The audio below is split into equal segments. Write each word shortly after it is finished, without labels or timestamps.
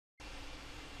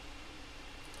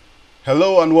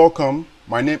Hello and welcome.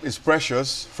 My name is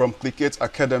Precious from Clickate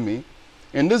Academy.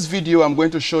 In this video, I'm going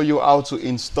to show you how to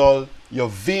install your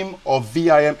Vim or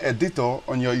VIM editor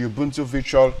on your Ubuntu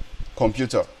virtual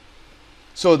computer.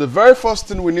 So the very first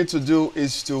thing we need to do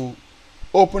is to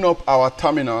open up our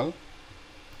terminal.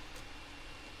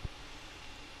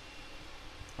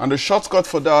 And the shortcut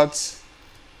for that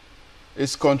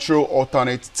is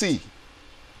Ctrl-Alt-T.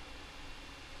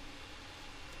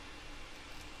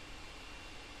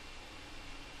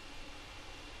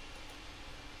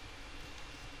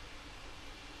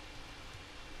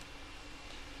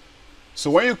 So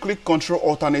when you click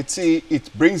Ctrl-Alt-T, it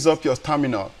brings up your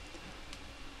terminal.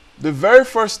 The very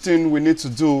first thing we need to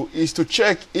do is to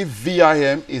check if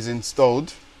VIM is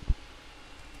installed.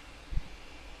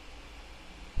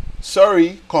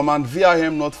 Sorry, command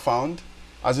VIM not found.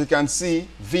 As you can see,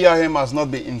 VIM has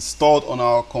not been installed on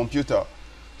our computer.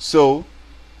 So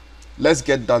let's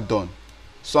get that done.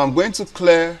 So I'm going to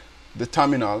clear the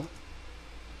terminal.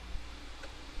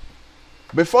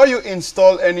 Before you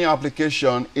install any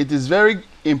application, it is very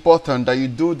important that you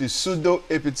do the sudo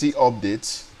apt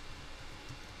update.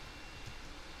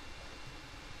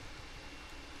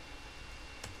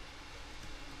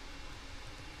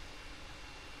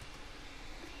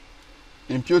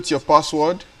 Input your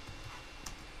password.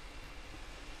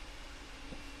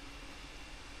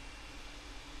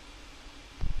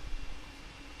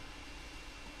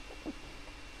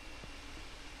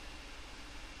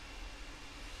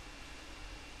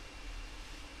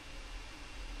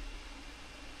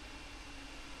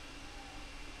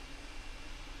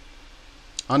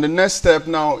 And the next step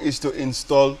now is to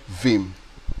install Vim.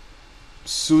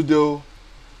 Sudo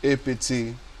apt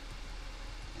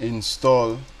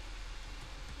install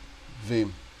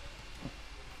Vim.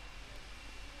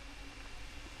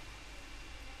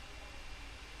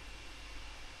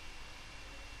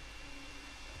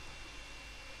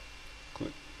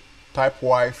 Type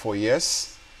Y for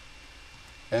yes.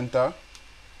 Enter.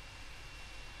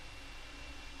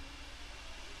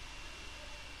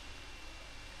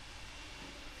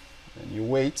 And you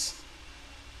wait.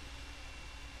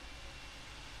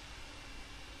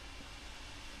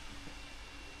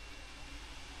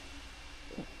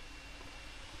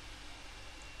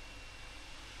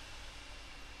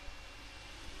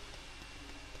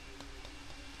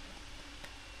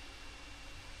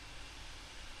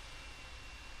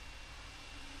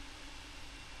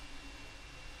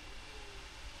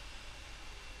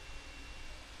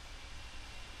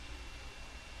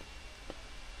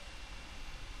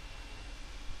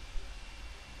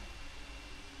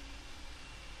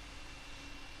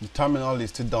 The terminal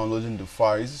is still downloading the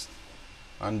files,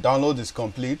 and download is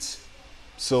complete.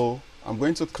 So I'm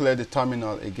going to clear the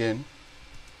terminal again.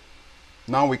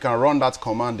 Now we can run that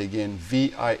command again,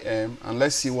 VIM, and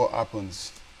let's see what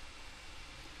happens.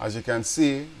 As you can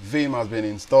see, Vim has been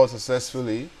installed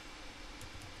successfully.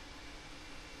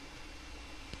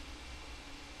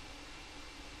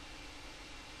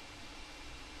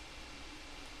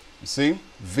 You see,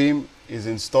 Vim is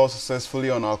installed successfully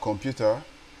on our computer.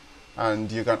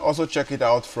 And you can also check it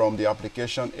out from the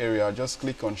application area. Just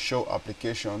click on show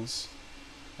applications,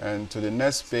 and to the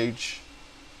next page,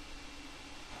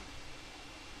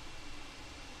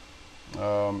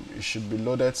 it should be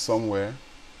loaded somewhere.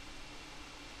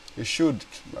 It should,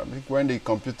 I think, when the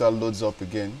computer loads up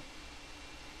again.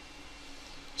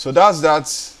 So that's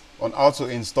that on how to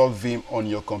install Vim on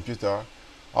your computer.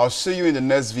 I'll see you in the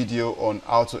next video on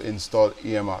how to install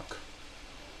EMAC.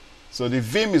 So the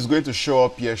Vim is going to show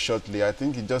up here shortly. I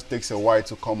think it just takes a while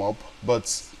to come up. But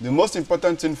the most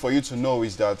important thing for you to know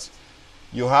is that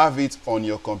you have it on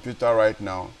your computer right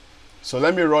now. So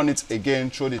let me run it again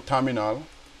through the terminal.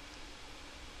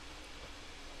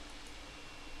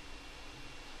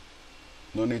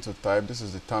 No need to type. This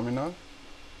is the terminal.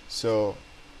 So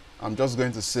I'm just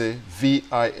going to say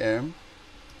VIM,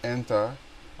 enter.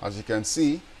 As you can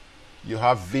see, you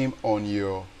have Vim on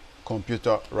your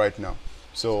computer right now.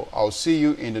 So I'll see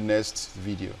you in the next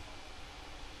video.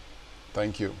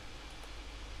 Thank you.